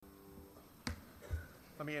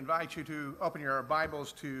Let me invite you to open your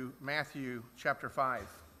Bibles to Matthew chapter 5. I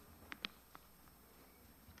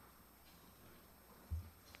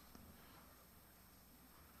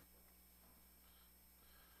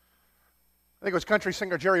think it was country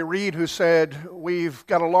singer Jerry Reed who said, "We've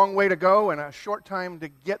got a long way to go and a short time to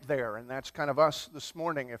get there." And that's kind of us this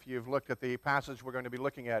morning. If you've looked at the passage we're going to be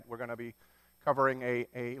looking at, we're going to be covering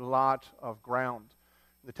a lot of ground.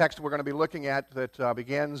 The text we're going to be looking at that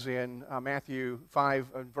begins in Matthew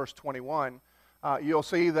 5 and verse 21, you'll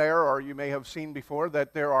see there, or you may have seen before,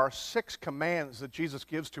 that there are 6 commands that Jesus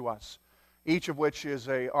gives to us, each of which is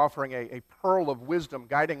offering a pearl of wisdom,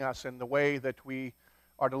 guiding us in the way that we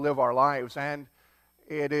are to live our lives. And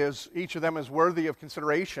each of them is worthy of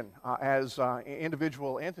consideration as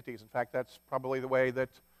individual entities. In fact, that's probably the way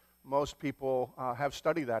that most people have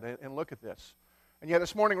studied that and look at this. And yet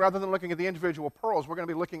this morning, rather than looking at the individual pearls, we're going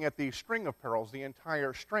to be looking at the string of pearls, the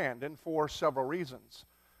entire strand, and for several reasons.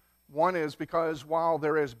 One is because while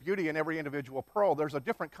there is beauty in every individual pearl, there's a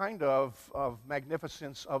different kind of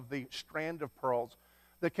magnificence of the strand of pearls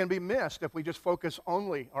that can be missed if we just focus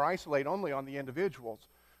only or isolate only on the individuals.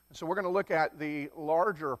 And so we're going to look at the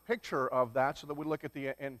larger picture of that so that we look at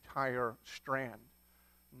the entire strand.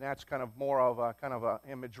 And that's kind of more of a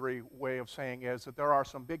imagery way of saying is that there are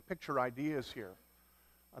some big picture ideas here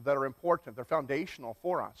that are important. They're foundational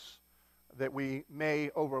for us that we may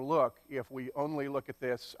overlook if we only look at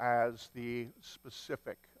this as the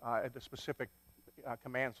specific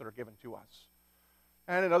commands that are given to us.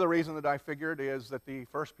 And another reason that I figured is that the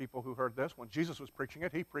first people who heard this, when Jesus was preaching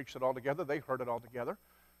it, he preached it all together. They heard it all together.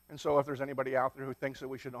 And so if there's anybody out there who thinks that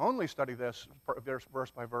we should only study this verse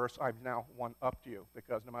by verse, I've now one-upped you,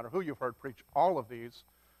 because no matter who you've heard preach all of these,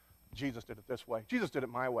 Jesus did it this way. Jesus did it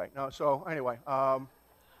my way. No, so anyway,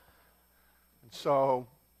 so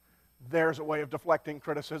there's a way of deflecting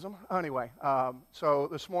criticism. Anyway, so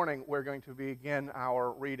this morning we're going to begin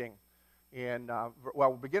our reading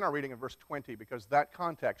we'll begin our reading in verse 20, because that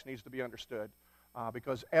context needs to be understood,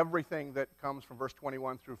 because everything that comes from verse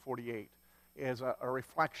 21 through 48 is a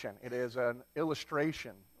reflection. It is an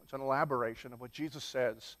illustration. It's an elaboration of what Jesus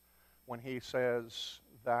says when he says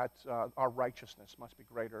that our righteousness must be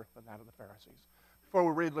greater than that of the Pharisees. Before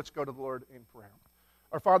we read, let's go to the Lord in prayer.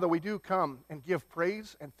 Our Father, we do come and give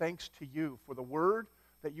praise and thanks to you for the word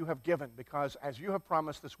that you have given, because as you have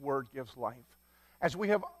promised, this word gives life. As we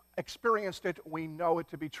have experienced it, we know it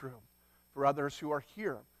to be true. For others who are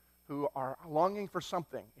here, who are longing for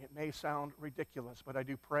something, it may sound ridiculous, but I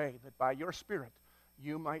do pray that by your Spirit,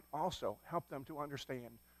 you might also help them to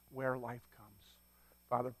understand where life comes.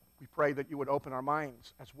 Father, we pray that you would open our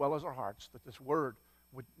minds as well as our hearts, that this word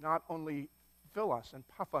would not only fill us and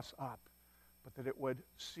puff us up, but that it would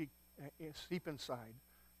seep inside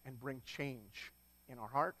and bring change in our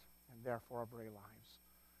heart and therefore our very lives.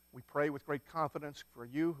 We pray with great confidence for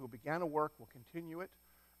you who began a work will continue it,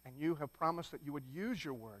 and you have promised that you would use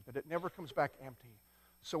your word, that it never comes back empty.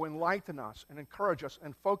 So enlighten us and encourage us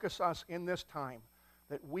and focus us in this time,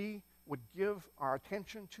 that we would give our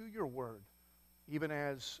attention to your word, even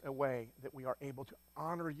as a way that we are able to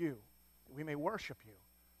honor you, that we may worship you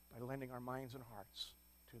by lending our minds and hearts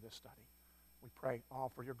to this study. We pray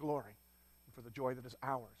all for your glory and for the joy that is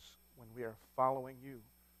ours when we are following you,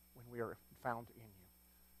 when we are found in you.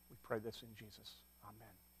 We pray this in Jesus.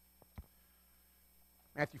 Amen.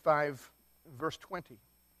 Matthew 5, verse 20.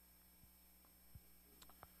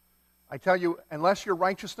 I tell you, unless your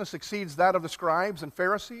righteousness exceeds that of the scribes and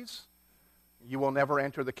Pharisees, you will never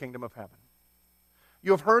enter the kingdom of heaven.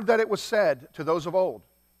 You have heard that it was said to those of old,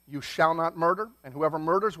 you shall not murder, and whoever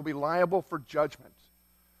murders will be liable for judgment.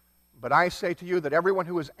 But I say to you that everyone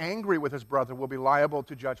who is angry with his brother will be liable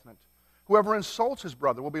to judgment. Whoever insults his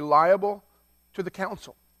brother will be liable to the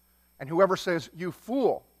council. And whoever says, you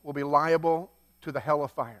fool, will be liable to the hell of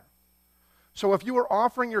fire. So if you are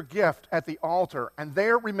offering your gift at the altar, and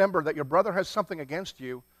there remember that your brother has something against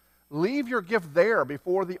you, leave your gift there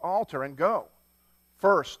before the altar and go.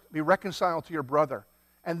 First, be reconciled to your brother,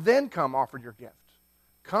 and then come offer your gift.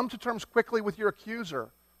 Come to terms quickly with your accuser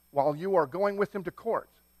while you are going with him to court,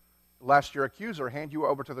 lest your accuser hand you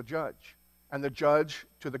over to the judge, and the judge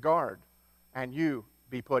to the guard, and you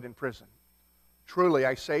be put in prison. Truly,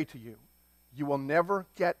 I say to you, you will never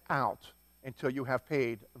get out until you have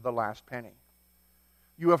paid the last penny.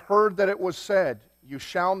 You have heard that it was said, you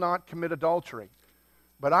shall not commit adultery.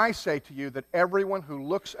 But I say to you that everyone who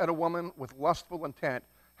looks at a woman with lustful intent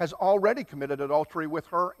has already committed adultery with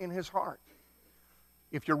her in his heart.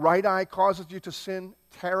 If your right eye causes you to sin,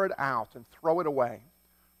 tear it out and throw it away.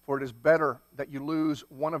 For it is better that you lose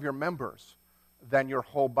one of your members than your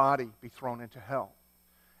whole body be thrown into hell.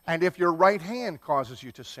 And if your right hand causes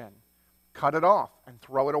you to sin, cut it off and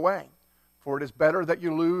throw it away. For it is better that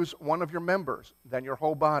you lose one of your members than your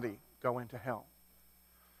whole body go into hell.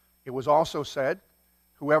 It was also said,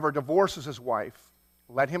 whoever divorces his wife,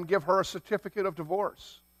 let him give her a certificate of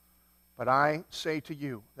divorce. But I say to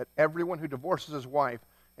you that everyone who divorces his wife,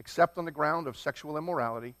 except on the ground of sexual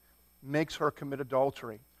immorality, makes her commit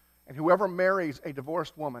adultery. And whoever marries a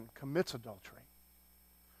divorced woman commits adultery.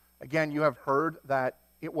 Again, you have heard that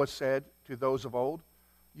it was said to those of old,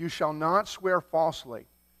 you shall not swear falsely,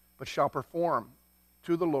 but shall perform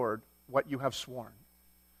to the Lord what you have sworn.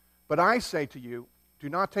 But I say to you, do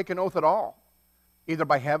not take an oath at all, either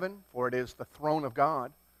by heaven, for it is the throne of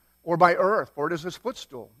God, or by earth, for it is his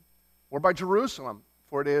footstool, or by Jerusalem,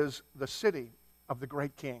 for it is the city of the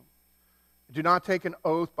great king. Do not take an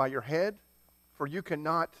oath by your head, for you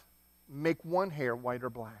cannot make one hair white or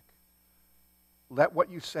black. Let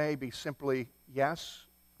what you say be simply yes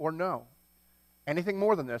or no. Anything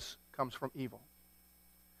more than this comes from evil.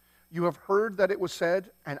 You have heard that it was said,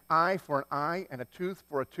 an eye for an eye and a tooth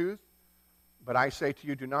for a tooth. But I say to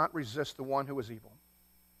you, do not resist the one who is evil.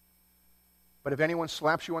 But if anyone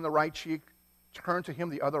slaps you on the right cheek, turn to him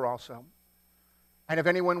the other also. And if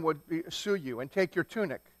anyone would sue you and take your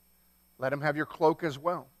tunic, let him have your cloak as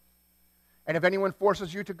well. And if anyone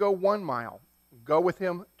forces you to go 1 mile, go with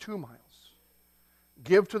him 2 miles.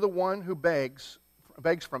 Give to the one who begs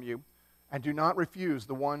from you, and do not refuse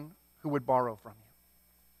the one who would borrow from you.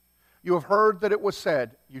 You have heard that it was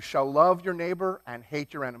said, you shall love your neighbor and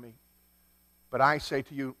hate your enemy. But I say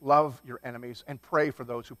to you, love your enemies and pray for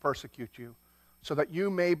those who persecute you, so that you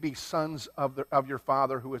may be sons of your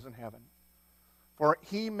Father who is in heaven. For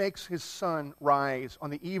he makes his sun rise on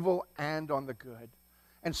the evil and on the good,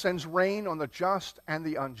 and sends rain on the just and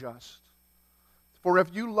the unjust. For if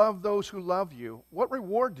you love those who love you, what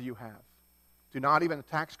reward do you have? Do not even the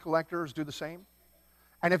tax collectors do the same?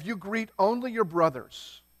 And if you greet only your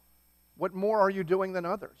brothers, what more are you doing than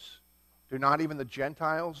others? Do not even the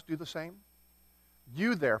Gentiles do the same?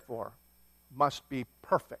 You, therefore, must be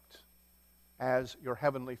perfect as your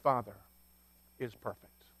heavenly Father is perfect.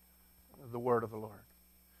 The word of the Lord.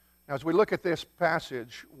 Now, as we look at this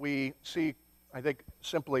passage, we see, I think,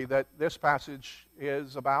 simply that this passage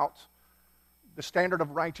is about the standard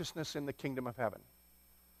of righteousness in the kingdom of heaven.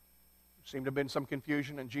 There seemed to have been some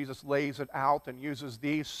confusion, and Jesus lays it out and uses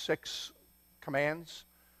these 6 commands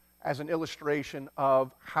as an illustration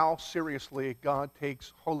of how seriously God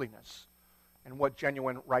takes holiness and what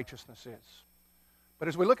genuine righteousness is. But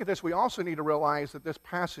as we look at this, we also need to realize that this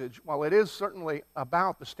passage, while it is certainly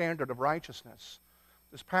about the standard of righteousness,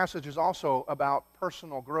 this passage is also about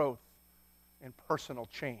personal growth and personal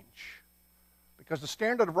change. Because the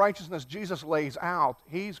standard of righteousness Jesus lays out,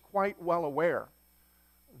 he's quite well aware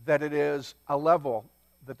that it is a level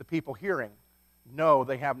that the people hearing know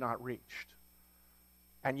they have not reached.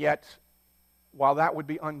 And yet, while that would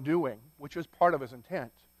be undoing, which is part of his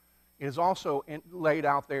intent, it is also laid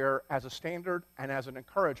out there as a standard and as an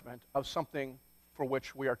encouragement of something for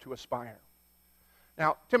which we are to aspire.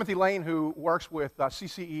 Now, Timothy Lane, who works with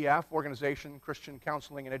CCEF, Organization Christian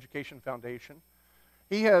Counseling and Education Foundation,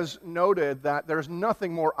 he has noted that there's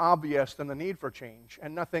nothing more obvious than the need for change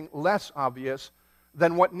and nothing less obvious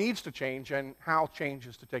than what needs to change and how change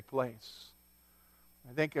is to take place.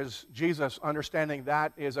 I think as Jesus, understanding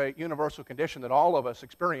that is a universal condition that all of us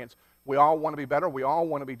experience, we all want to be better, we all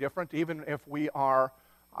want to be different, even if we are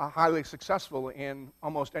highly successful in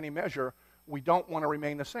almost any measure, we don't want to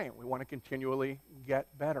remain the same. We want to continually get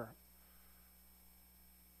better.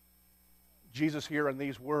 Jesus here in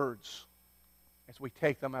these words, as we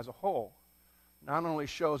take them as a whole, not only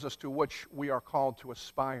shows us to which we are called to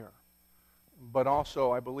aspire, but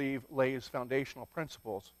also, I believe, lays foundational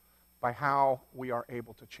principles by how we are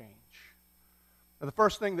able to change. Now, the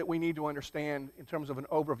first thing that we need to understand in terms of an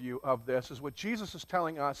overview of this is what Jesus is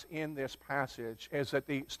telling us in this passage is that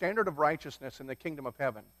the standard of righteousness in the kingdom of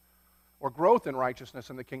heaven, or growth in righteousness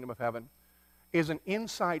in the kingdom of heaven, is an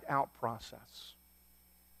inside-out process.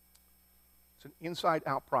 It's an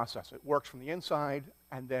inside-out process. It works from the inside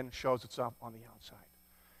and then shows itself on the outside.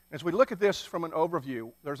 As we look at this from an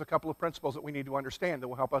overview, there's a couple of principles that we need to understand that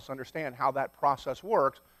will help us understand how that process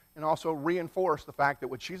works and also reinforce the fact that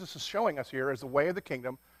what Jesus is showing us here as the way of the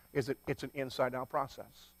kingdom is that it's an inside-out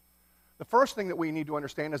process. The first thing that we need to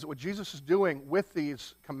understand is that what Jesus is doing with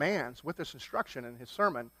these commands, with this instruction in his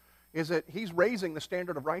sermon, is that he's raising the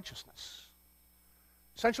standard of righteousness.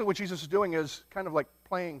 Essentially what Jesus is doing is kind of like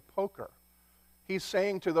playing poker. He's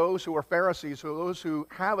saying to those who are Pharisees, or those who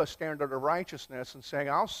have a standard of righteousness, and saying,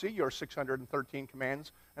 I'll see your 613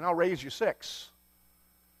 commands, and I'll raise you 6.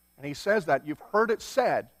 And he says that, you've heard it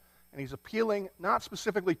said, and he's appealing not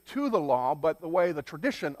specifically to the law, but the way the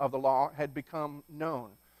tradition of the law had become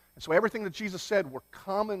known. And so everything that Jesus said were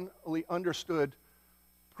commonly understood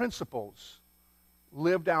principles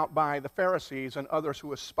lived out by the Pharisees and others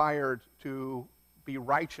who aspired to be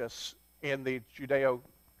righteous in the Judeo,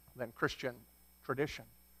 then Christian tradition.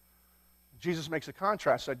 Jesus makes a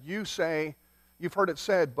contrast, said, you say, you've heard it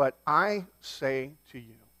said, but I say to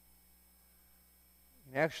you.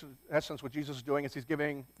 In essence, what Jesus is doing is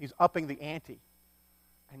he's upping the ante.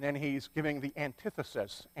 And then he's giving the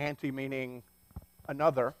antithesis. Ante meaning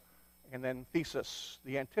another, and then thesis,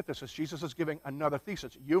 the antithesis. Jesus is giving another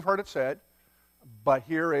thesis. You've heard it said, but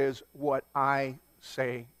here is what I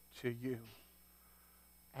say to you.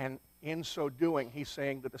 And in so doing, he's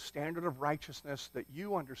saying that the standard of righteousness that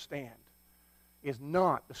you understand is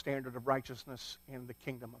not the standard of righteousness in the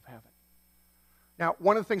kingdom of heaven. Now,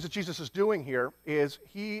 one of the things that Jesus is doing here is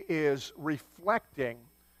he is reflecting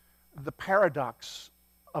the paradox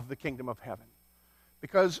of the kingdom of heaven.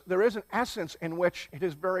 Because there is an essence in which it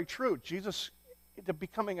is very true. Jesus,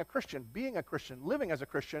 becoming a Christian, being a Christian, living as a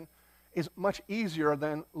Christian, is much easier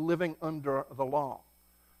than living under the law.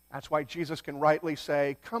 That's why Jesus can rightly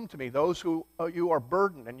say, come to me, those who you are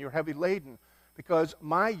burdened and you're heavy laden, because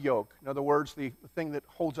my yoke, in other words, the thing that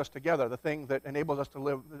holds us together, the thing that enables us to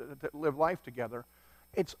live life together,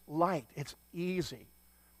 it's light, it's easy.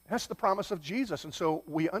 That's the promise of Jesus, and so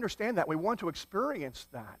we understand that. We want to experience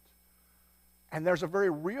that. And there's a very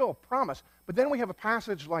real promise. But then we have a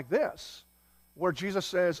passage like this, where Jesus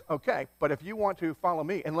says, okay, but if you want to follow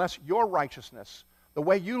me, unless your righteousness, the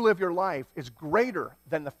way you live your life, is greater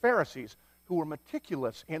than the Pharisees, who were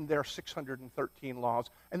meticulous in their 613 laws,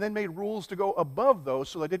 and then made rules to go above those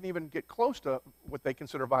so they didn't even get close to what they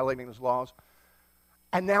consider violating those laws.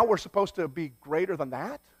 And now we're supposed to be greater than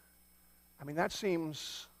that? I mean, that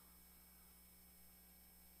seems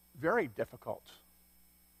very difficult.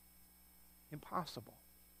 Impossible.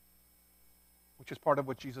 Which is part of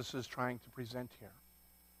what Jesus is trying to present here.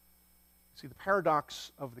 See, the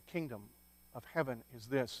paradox of the kingdom of heaven is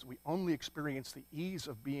this. We only experience the ease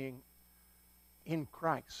of being in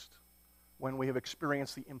Christ when we have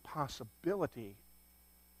experienced the impossibility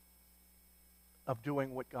of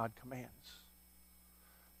doing what God commands.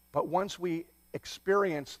 But once we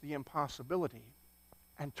experience the impossibility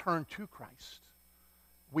and turn to Christ,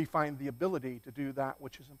 we find the ability to do that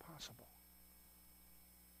which is impossible.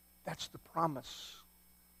 That's the promise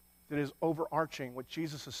that is overarching what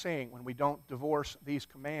Jesus is saying when we don't divorce these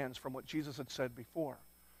commands from what Jesus had said before.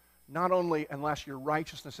 Not only unless your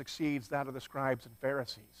righteousness exceeds that of the scribes and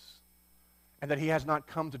Pharisees, and that he has not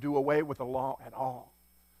come to do away with the law at all,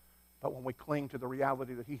 but when we cling to the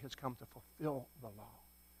reality that he has come to fulfill the law,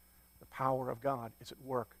 the power of God is at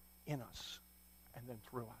work in us and then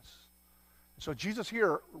through us. So Jesus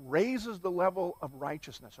here raises the level of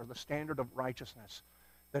righteousness, or the standard of righteousness,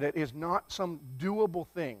 that it is not some doable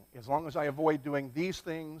thing. As long as I avoid doing these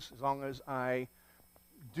things, as long as I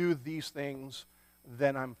do these things,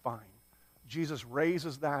 then I'm fine. Jesus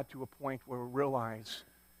raises that to a point where we realize,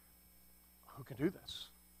 who can do this?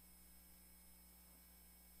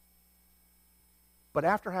 But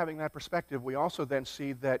after having that perspective, we also then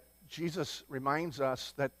see that Jesus reminds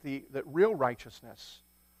us that that real righteousness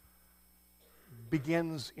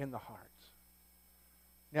begins in the heart.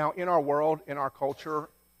 Now, in our world, in our culture,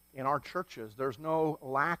 in our churches, there's no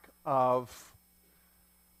lack of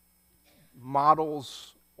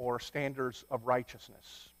models or standards of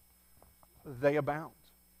righteousness. They abound.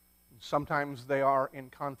 Sometimes they are in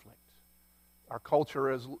conflict. Our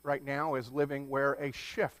culture right now is living where a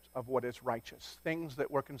shift of what is righteous. Things that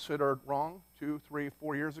were considered wrong 2, 3,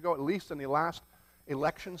 4 years ago, at least in the last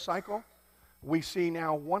election cycle, we see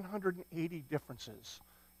now 180 differences.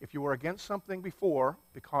 If you were against something before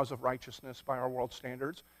because of righteousness by our world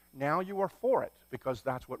standards, now you are for it because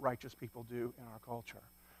that's what righteous people do in our culture.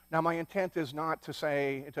 Now, my intent is not to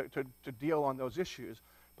say, to deal on those issues,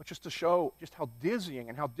 but just to show just how dizzying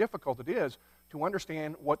and how difficult it is to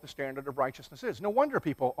understand what the standard of righteousness is. No wonder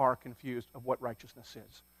people are confused of what righteousness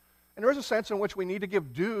is. And there is a sense in which we need to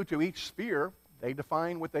give due to each sphere. They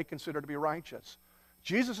define what they consider to be righteous.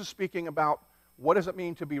 Jesus is speaking about what does it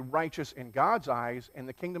mean to be righteous in God's eyes in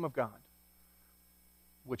the kingdom of God,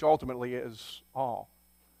 which ultimately is all.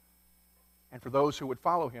 And for those who would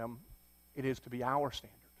follow him, it is to be our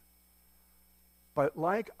standard. But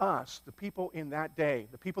like us, the people in that day,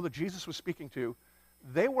 the people that Jesus was speaking to,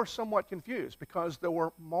 they were somewhat confused because there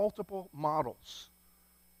were multiple models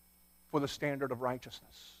for the standard of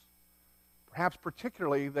righteousness. Perhaps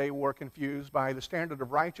particularly they were confused by the standard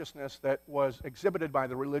of righteousness that was exhibited by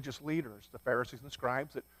the religious leaders, the Pharisees and the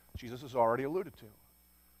scribes, that Jesus has already alluded to.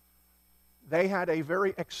 They had a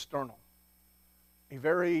very external, a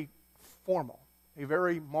very formal, a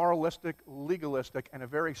very moralistic, legalistic, and a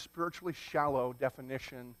very spiritually shallow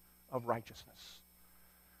definition of righteousness.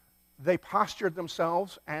 They postured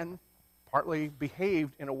themselves and partly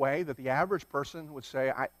behaved in a way that the average person would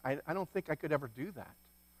say, I don't think I could ever do that.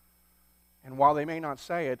 And while they may not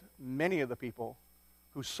say it, many of the people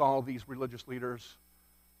who saw these religious leaders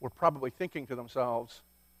were probably thinking to themselves,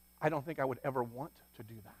 I don't think I would ever want to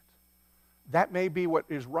do that. That may be what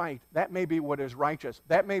is right. That may be what is righteous.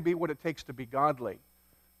 That may be what it takes to be godly.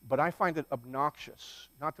 But I find it obnoxious,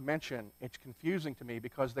 not to mention it's confusing to me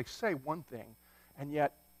because they say one thing, and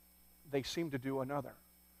yet they seem to do another.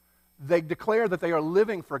 They declare that they are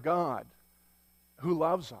living for God who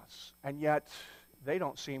loves us, and yet they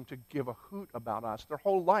don't seem to give a hoot about us. Their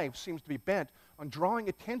whole life seems to be bent on drawing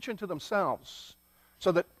attention to themselves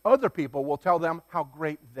so that other people will tell them how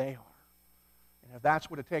great they are. And if that's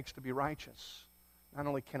what it takes to be righteous, not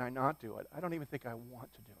only can I not do it, I don't even think I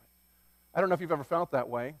want to do it. I don't know if you've ever felt that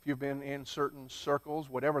way, if you've been in certain circles,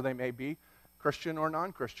 whatever they may be, Christian or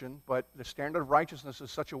non-Christian, but the standard of righteousness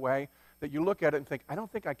is such a way that you look at it and think, I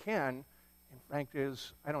don't think I can, and fact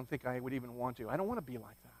is, I don't think I would even want to. I don't want to be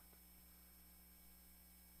like that.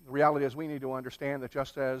 The reality is we need to understand that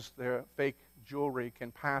just as the fake jewelry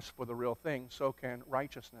can pass for the real thing, so can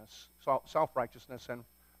righteousness, self-righteousness and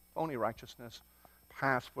phony righteousness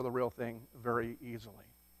pass for the real thing very easily.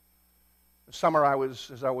 This summer,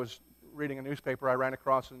 as I was reading a newspaper, I ran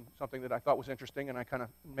across something that I thought was interesting, and I kind of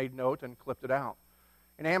made note and clipped it out.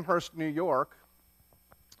 In Amherst, New York,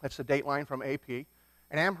 that's the dateline from AP, an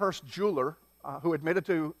Amherst jeweler who admitted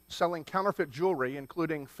to selling counterfeit jewelry,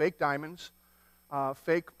 including fake diamonds,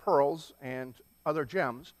 fake pearls, and other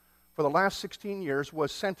gems, for the last 16 years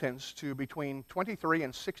was sentenced to between 23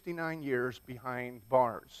 and 69 years behind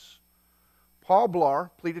bars. Paul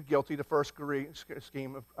Blart pleaded guilty to first-degree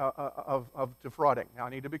scheme of defrauding. Now, I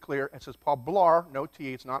need to be clear. It says Paul Blart, no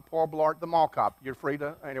T. It's not Paul Blart, the mall cop. You're free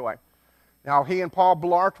to, anyway. Now, he and Paul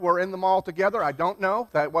Blart were in the mall together. I don't know.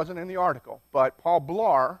 That wasn't in the article. But Paul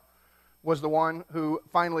Blart was the one who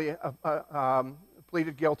finally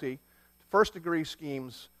pleaded guilty to first-degree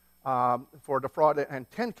schemes for defraud and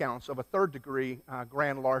 10 counts of a third-degree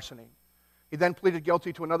grand larceny. He then pleaded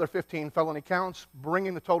guilty to another 15 felony counts,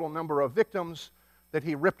 bringing the total number of victims that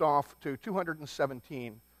he ripped off to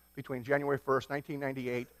 217 between January 1st,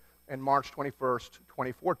 1998 and March 21st,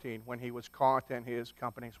 2014, when he was caught and his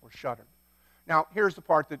companies were shuttered. Now, here's the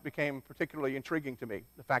part that became particularly intriguing to me.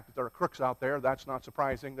 The fact that there are crooks out there, that's not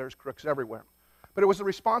surprising. There's crooks everywhere. But it was the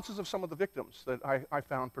responses of some of the victims that I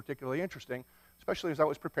found particularly interesting, especially as I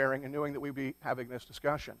was preparing and knowing that we'd be having this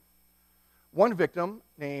discussion. One victim,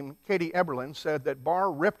 named Katie Eberlin, said that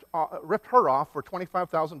Barr ripped her off for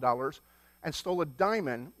 $25,000 and stole a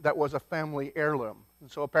diamond that was a family heirloom.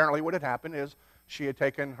 And so apparently what had happened is she had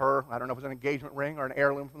taken her, I don't know if it was an engagement ring or an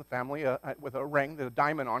heirloom from the family, with a ring, a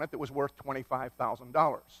diamond on it that was worth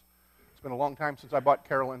 $25,000. It's been a long time since I bought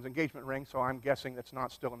Carolyn's engagement ring, so I'm guessing that's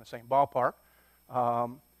not still in the same ballpark.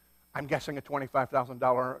 I'm guessing a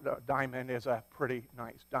 $25,000 diamond is a pretty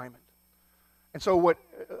nice diamond. And so what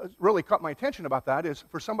really caught my attention about that is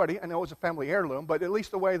for somebody, I know it was a family heirloom, but at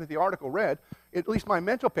least the way that the article read, at least my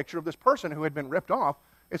mental picture of this person who had been ripped off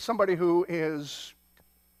is somebody who is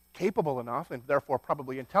capable enough and therefore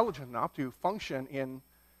probably intelligent enough to function in,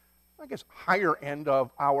 I guess, higher end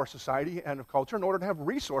of our society and of culture in order to have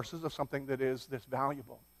resources of something that is this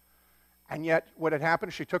valuable. And yet what had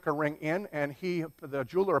happened is she took her ring in, and the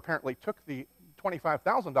jeweler apparently took the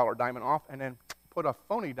 $25,000 diamond off and then put a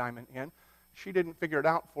phony diamond in. She didn't figure it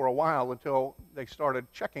out for a while until they started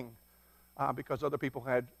checking because other people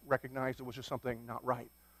had recognized it was just something not right.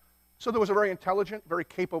 So there was a very intelligent, very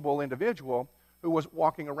capable individual who was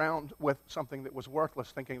walking around with something that was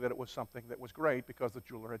worthless, thinking that it was something that was great because the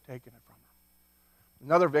jeweler had taken it from her.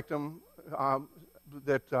 Another victim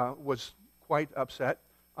that was quite upset,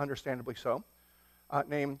 understandably so,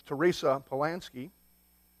 named Teresa Polanski.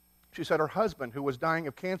 She said her husband, who was dying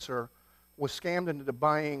of cancer, was scammed into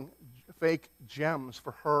buying fake gems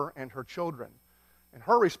for her and her children. And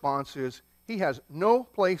her response is, he has no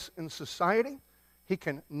place in society, he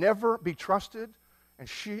can never be trusted, and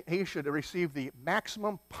he should receive the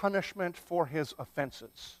maximum punishment for his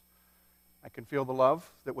offenses. I can feel the love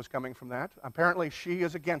that was coming from that. Apparently she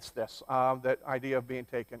is against this, that idea of being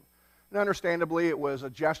taken. And understandably, it was a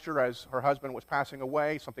gesture as her husband was passing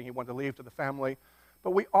away, something he wanted to leave to the family.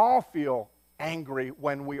 But we all feel angry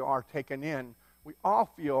when we are taken in. We all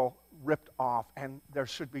feel ripped off, and there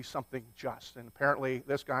should be something just. And apparently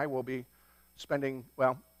this guy will be spending,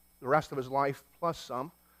 well, the rest of his life plus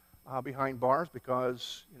some behind bars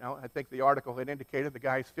because, I think the article had indicated the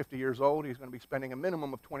guy's 50 years old. He's going to be spending a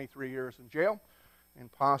minimum of 23 years in jail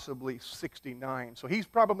and possibly 69. So he's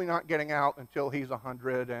probably not getting out until he's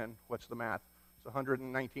 100 and, what's the math? He's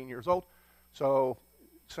 119 years old. So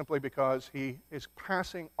simply because he is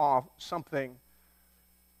passing off something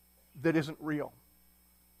that isn't real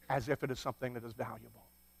as if it is something that is valuable.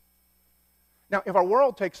 Now, if our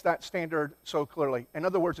world takes that standard so clearly, in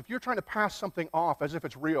other words, if you're trying to pass something off as if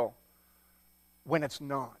it's real when it's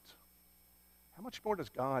not, how much more does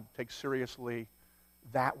God take seriously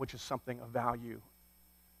that which is something of value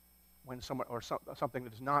when something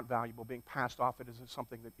that is not valuable being passed off as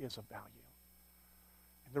something that is of value?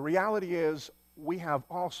 And the reality is we have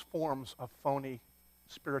all forms of phony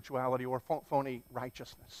spirituality or phony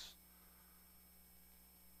righteousness.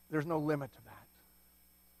 There's no limit to that.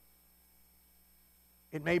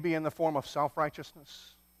 It may be in the form of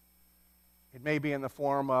self-righteousness. It may be in the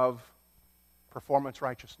form of performance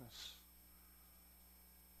righteousness.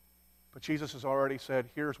 But Jesus has already said,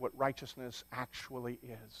 here's what righteousness actually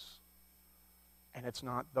is. And it's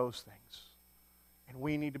not those things. And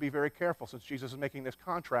we need to be very careful, since Jesus is making this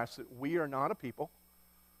contrast, that we are not a people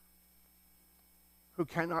who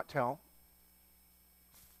cannot tell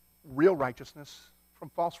real righteousness from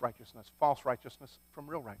false righteousness from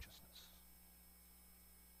real righteousness.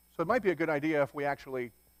 So it might be a good idea if we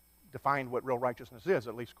actually defined what real righteousness is,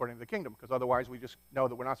 at least according to the kingdom, because otherwise we just know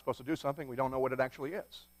that we're not supposed to do something, we don't know what it actually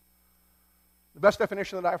is. The best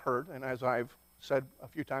definition that I've heard, and as I've said a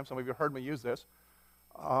few times, some of you have heard me use this,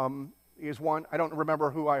 is one, I don't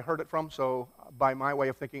remember who I heard it from, so by my way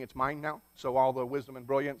of thinking, it's mine now. So all the wisdom and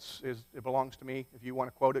brilliance, it belongs to me. If you want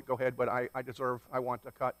to quote it, go ahead, but I want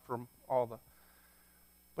a cut from all the...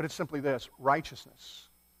 But it's simply this: righteousness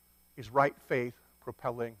is right faith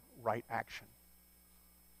propelling right action.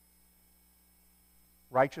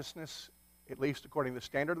 Righteousness, at least according to the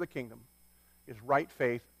standard of the kingdom, is right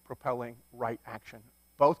faith propelling right action.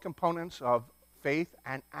 Both components of faith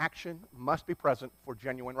and action must be present for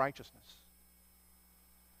genuine righteousness.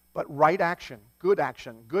 But right action,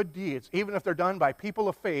 good deeds, even if they're done by people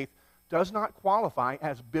of faith, does not qualify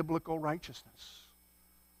as biblical righteousness.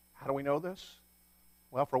 How do we know this?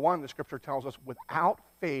 Well, for one, the Scripture tells us without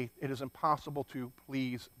faith it is impossible to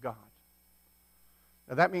please God.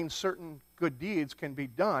 Now that means certain good deeds can be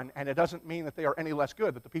done, and it doesn't mean that they are any less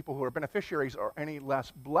good, that the people who are beneficiaries are any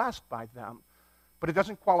less blessed by them. But it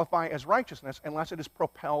doesn't qualify as righteousness unless it is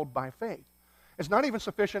propelled by faith. It's not even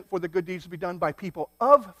sufficient for the good deeds to be done by people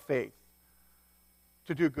of faith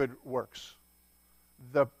to do good works.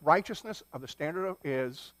 The righteousness of the standard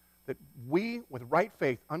is that we, with right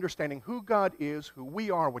faith, understanding who God is, who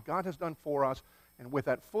we are, what God has done for us, and with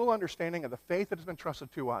that full understanding of the faith that has been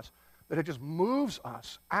trusted to us, that it just moves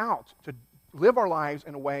us out to live our lives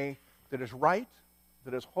in a way that is right,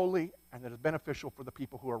 that is holy, and that is beneficial for the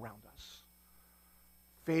people who are around us.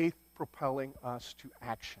 Faith propelling us to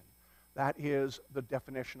action. That is the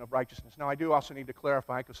definition of righteousness. Now, I do also need to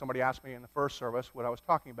clarify, because somebody asked me in the first service what I was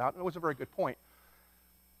talking about, and it was a very good point.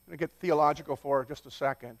 I'm going to get theological for just a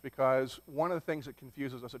second, because one of the things that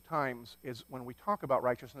confuses us at times is when we talk about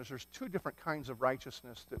righteousness, there's two different kinds of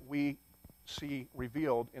righteousness that we see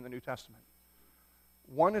revealed in the New Testament.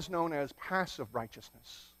 One is known as passive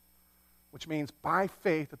righteousness, which means by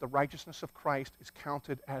faith that the righteousness of Christ is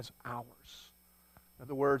counted as ours. In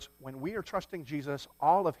other words, when we are trusting Jesus,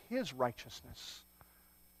 all of his righteousness,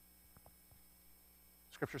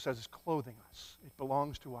 Scripture says, is clothing us. It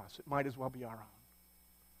belongs to us. It might as well be our own.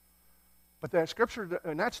 But that Scripture,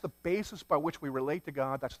 and that's the basis by which we relate to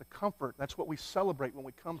God. That's the comfort. That's what we celebrate when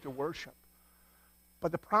we come to worship.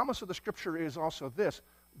 But the promise of the Scripture is also this: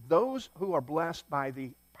 those who are blessed by the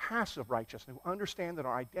passive righteousness, who understand that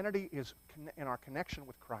our identity is in our connection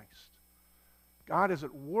with Christ, God is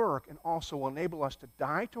at work and also will enable us to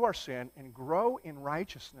die to our sin and grow in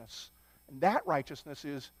righteousness. And that righteousness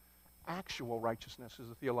is actual righteousness, is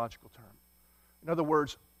a theological term. In other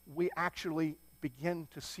words, we actually begin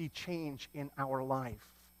to see change in our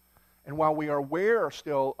life. And while we are aware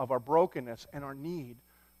still of our brokenness and our need,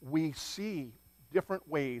 we see different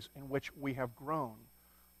ways in which we have grown.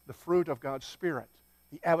 The fruit of God's Spirit,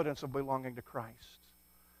 the evidence of belonging to Christ.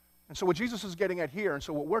 And so what Jesus is getting at here, and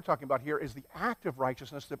so what we're talking about here, is the active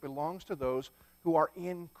righteousness that belongs to those who are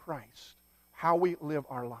in Christ, how we live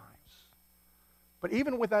our lives. But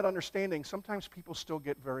even with that understanding, sometimes people still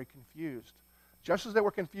get very confused. Just as they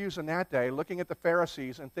were confused in that day, looking at the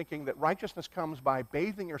Pharisees and thinking that righteousness comes by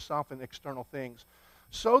bathing yourself in external things,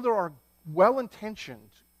 so there are well-intentioned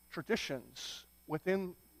traditions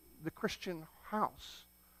within the Christian house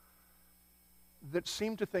that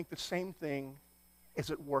seem to think the same thing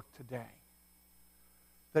is at work today.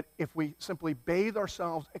 That if we simply bathe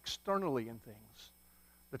ourselves externally in things,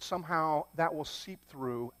 that somehow that will seep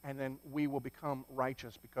through and then we will become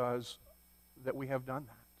righteous because that we have done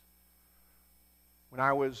that. When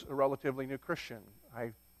I was a relatively new Christian,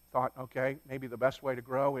 I thought, okay, maybe the best way to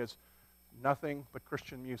grow is nothing but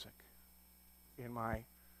Christian music in my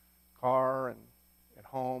car and at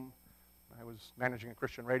home. I was managing a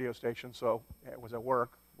Christian radio station, so it was at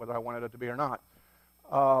work, whether I wanted it to be or not.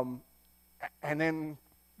 And then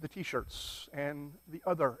the T-shirts and the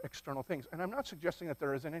other external things. And I'm not suggesting that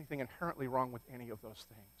there isn't anything inherently wrong with any of those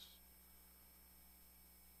things.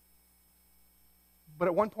 But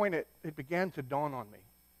at one point, it began to dawn on me.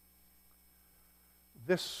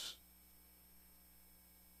 This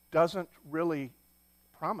doesn't really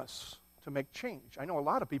promise to make change. I know a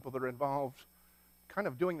lot of people that are involved kind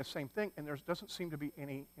of doing the same thing, and there doesn't seem to be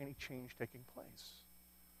any change taking place.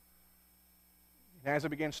 And as I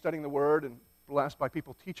began studying the Word and blessed by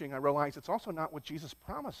people teaching, I realized it's also not what Jesus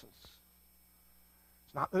promises.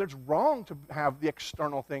 It's not that it's wrong to have the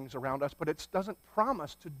external things around us, but it doesn't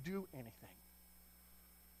promise to do anything.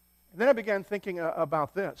 And then I began thinking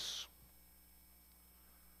about this,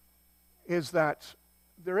 is that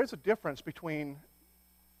there is a difference between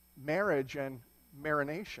marriage and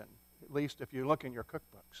marination, at least if you look in your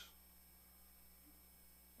cookbooks.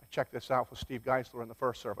 I checked this out with Steve Geisler in the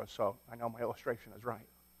first service, so I know my illustration is right.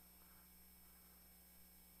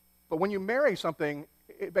 But when you marry something,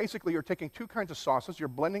 basically you're taking two kinds of sauces, you're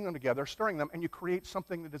blending them together, stirring them, and you create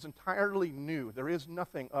something that is entirely new. There is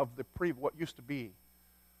nothing of what used to be.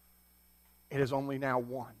 It is only now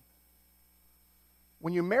one.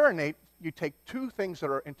 When you marinate, you take two things that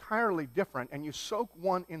are entirely different and you soak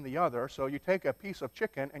one in the other. So you take a piece of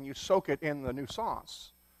chicken and you soak it in the new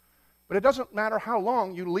sauce. But it doesn't matter how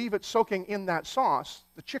long you leave it soaking in that sauce,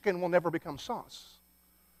 the chicken will never become sauce.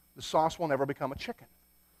 The sauce will never become a chicken.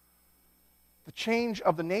 The change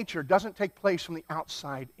of the nature doesn't take place from the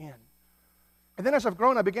outside in. And then as I've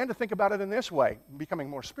grown, I began to think about it in this way, becoming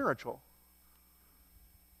more spiritual.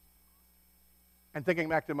 And thinking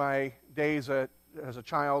back to my days as a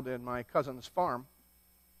child in my cousin's farm,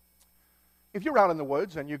 if you're out in the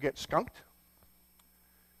woods and you get skunked,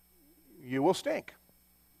 you will stink.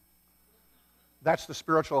 That's the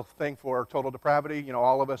spiritual thing for total depravity. You know,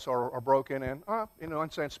 all of us are broken, and in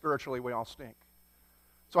one sense, spiritually, we all stink.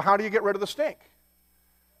 So how do you get rid of the stink?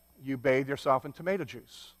 You bathe yourself in tomato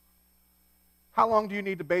juice. How long do you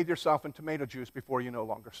need to bathe yourself in tomato juice before you no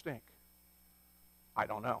longer stink? I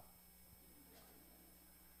don't know.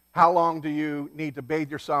 How long do you need to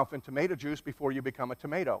bathe yourself in tomato juice before you become a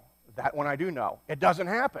tomato? That one I do know. It doesn't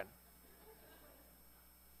happen.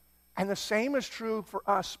 And the same is true for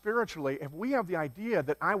us spiritually. If we have the idea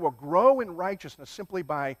that I will grow in righteousness simply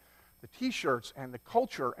by the T-shirts and the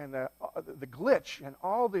culture and the glitch and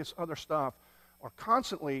all this other stuff, or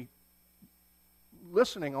constantly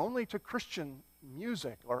listening only to Christian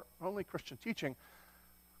music or only Christian teaching,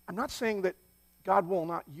 I'm not saying that God will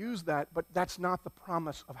not use that, but that's not the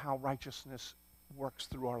promise of how righteousness works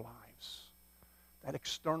through our lives. That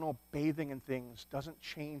external bathing in things doesn't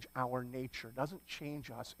change our nature, doesn't change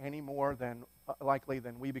us any more than likely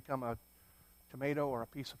than we become a tomato or a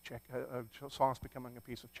piece of chicken, a sauce becoming a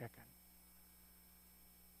piece of chicken.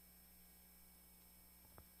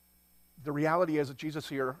 The reality is that Jesus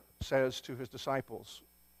here says to his disciples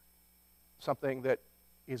something that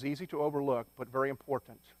is easy to overlook but very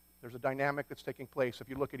important. There's a dynamic that's taking place if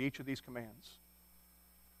you look at each of these commands.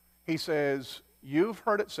 He says, "You've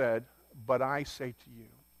heard it said, but I say to you."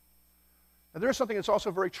 Now there's something that's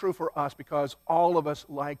also very true for us because all of us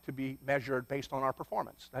like to be measured based on our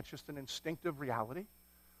performance. That's just an instinctive reality.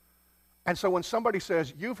 And so when somebody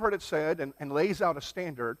says, "You've heard it said," and lays out a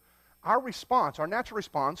standard, our response, our natural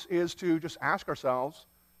response is to just ask ourselves,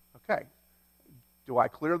 okay, do I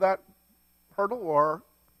clear that hurdle or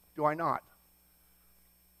do I not?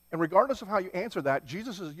 And regardless of how you answer that,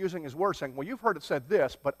 Jesus is using his word saying, well, you've heard it said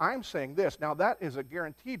this, but I'm saying this. Now that is a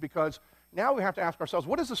guarantee because now we have to ask ourselves,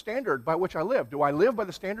 what is the standard by which I live? Do I live by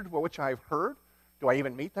the standard by which I've heard? Do I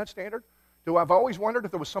even meet that standard? I've always wondered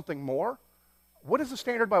if there was something more? What is the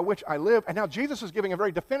standard by which I live? And now Jesus is giving a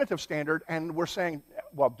very definitive standard, and we're saying,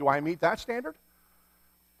 well, do I meet that standard?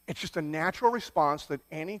 It's just a natural response that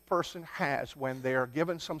any person has when they're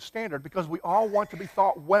given some standard because we all want to be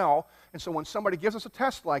thought well. And so when somebody gives us a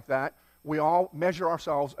test like that, we all measure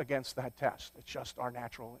ourselves against that test. It's just our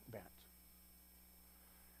natural bent.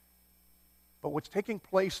 But what's taking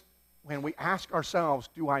place when we ask ourselves,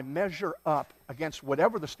 do I measure up against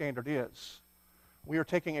whatever the standard is? We are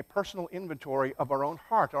taking a personal inventory of our own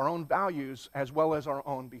heart, our own values, as well as our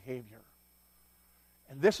own behavior.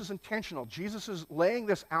 And this is intentional. Jesus is laying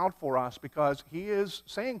this out for us because he is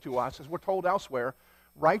saying to us, as we're told elsewhere,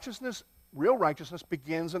 righteousness, real righteousness,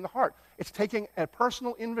 begins in the heart. It's taking a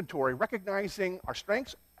personal inventory, recognizing our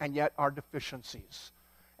strengths and yet our deficiencies.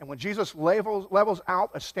 And when Jesus levels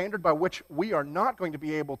out a standard by which we are not going to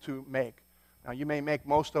be able to make, now you may make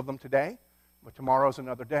most of them today, but tomorrow's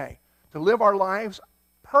another day. To live our lives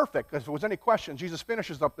perfect, if there was any question, Jesus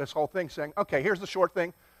finishes up this whole thing saying, okay, here's the short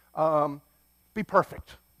thing. Be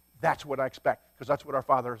perfect. That's what I expect, because that's what our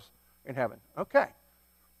Father's in heaven. Okay.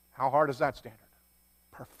 How hard is that standard?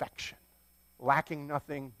 Perfection. Lacking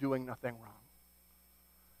nothing, doing nothing wrong.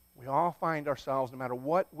 We all find ourselves, no matter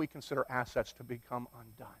what we consider assets, to become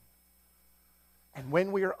undone. And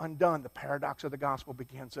when we are undone, the paradox of the gospel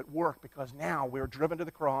begins at work, because now we're driven to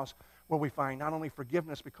the cross where we find not only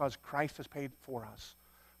forgiveness because Christ has paid for us,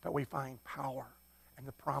 but we find power and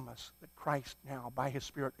the promise that Christ now, by his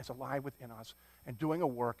Spirit, is alive within us and doing a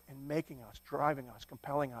work and making us, driving us,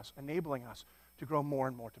 compelling us, enabling us to grow more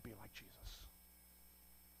and more to be like Jesus.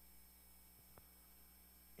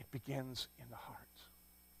 It begins in the heart.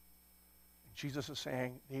 And Jesus is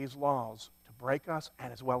saying these laws to break us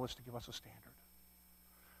and as well as to give us a standard.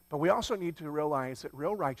 But we also need to realize that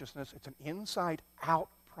real righteousness, it's an inside-out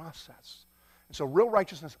process. And so real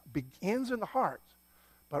righteousness begins in the heart,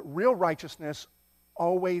 but real righteousness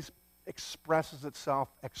always expresses itself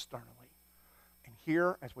externally. And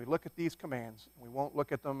here, as we look at these commands, we won't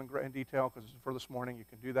look at them in detail because for this morning, you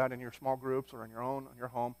can do that in your small groups or in your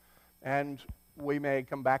home. And we may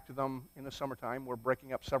come back to them in the summertime. We're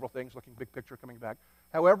breaking up several things, looking big picture, coming back.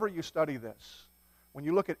 However you study this, when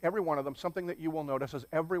you look at every one of them, something that you will notice is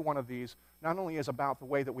every one of these not only is about the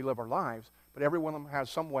way that we live our lives, but every one of them has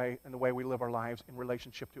some way in the way we live our lives in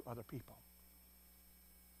relationship to other people.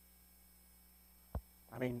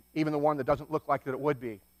 I mean, even the one that doesn't look like that it would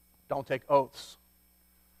be, don't take oaths.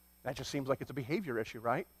 That just seems like it's a behavior issue,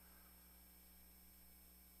 right?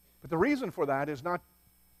 But the reason for that is not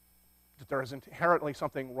that there is inherently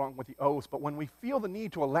something wrong with the oaths, but when we feel the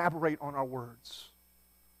need to elaborate on our words.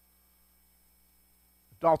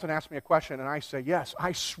 Dalton asked me a question, and I say, yes,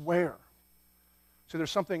 I swear. So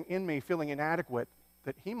there's something in me feeling inadequate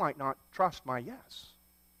that he might not trust my yes.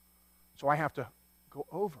 So I have to go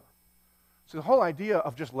over. So the whole idea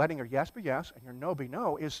of just letting your yes be yes and your no be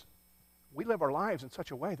no is we live our lives in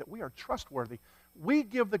such a way that we are trustworthy. We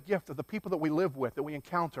give the gift of the people that we live with, that we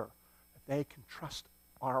encounter, that they can trust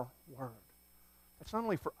our word. That's not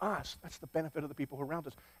only for us, that's the benefit of the people who are around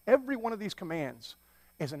us. Every one of these commands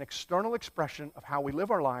is an external expression of how we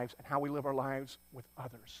live our lives and how we live our lives with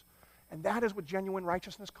others. And that is what genuine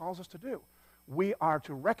righteousness calls us to do. We are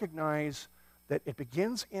to recognize that it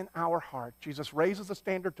begins in our heart. Jesus raises the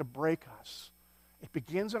standard to break us. It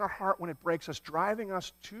begins in our heart when it breaks us, driving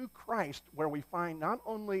us to Christ, where we find not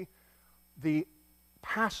only the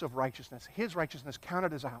passive righteousness, his righteousness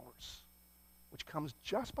counted as ours, which comes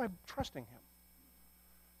just by trusting him.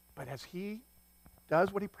 But as he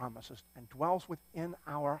does what he promises and dwells within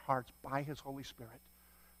our hearts by his Holy Spirit,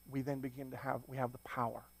 we then begin to have the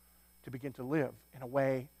power to begin to live in a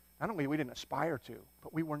way not only we didn't aspire to,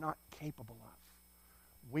 but we were not capable of.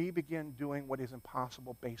 We begin doing what is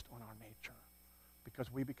impossible based on our nature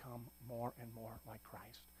because we become more and more like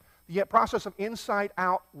Christ. The process of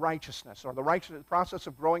inside-out righteousness, or the process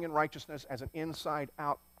of growing in righteousness as an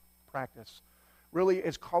inside-out practice, really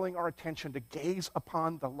is calling our attention to gaze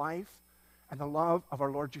upon the life and the love of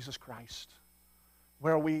our Lord Jesus Christ,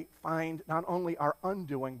 where we find not only our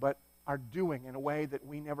undoing, but our doing in a way that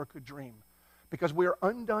we never could dream. Because we are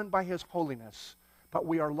undone by his holiness, but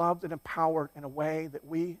we are loved and empowered in a way that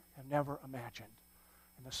we have never imagined.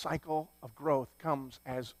 And the cycle of growth comes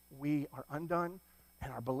as we are undone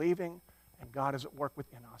and are believing, and God is at work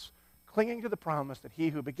within us, clinging to the promise that he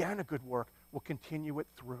who began a good work will continue it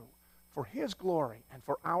through for his glory and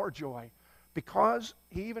for our joy, because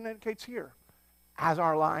he even indicates here, as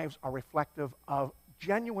our lives are reflective of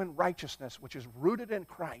genuine righteousness, which is rooted in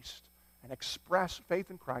Christ and express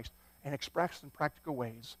faith in Christ and expressed in practical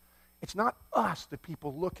ways. It's not us that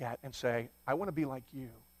people look at and say, I want to be like you.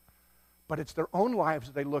 But it's their own lives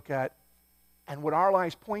that they look at and what our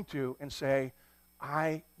lives point to and say,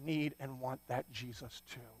 I need and want that Jesus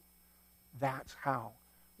too. That's how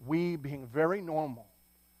we, being very normal,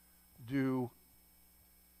 do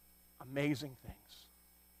amazing things.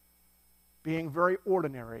 Being very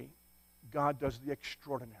ordinary, God does the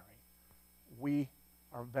extraordinary. We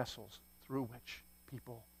are vessels through which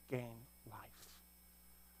people gain life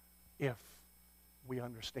if we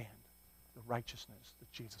understand the righteousness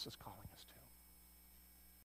that Jesus is calling us to.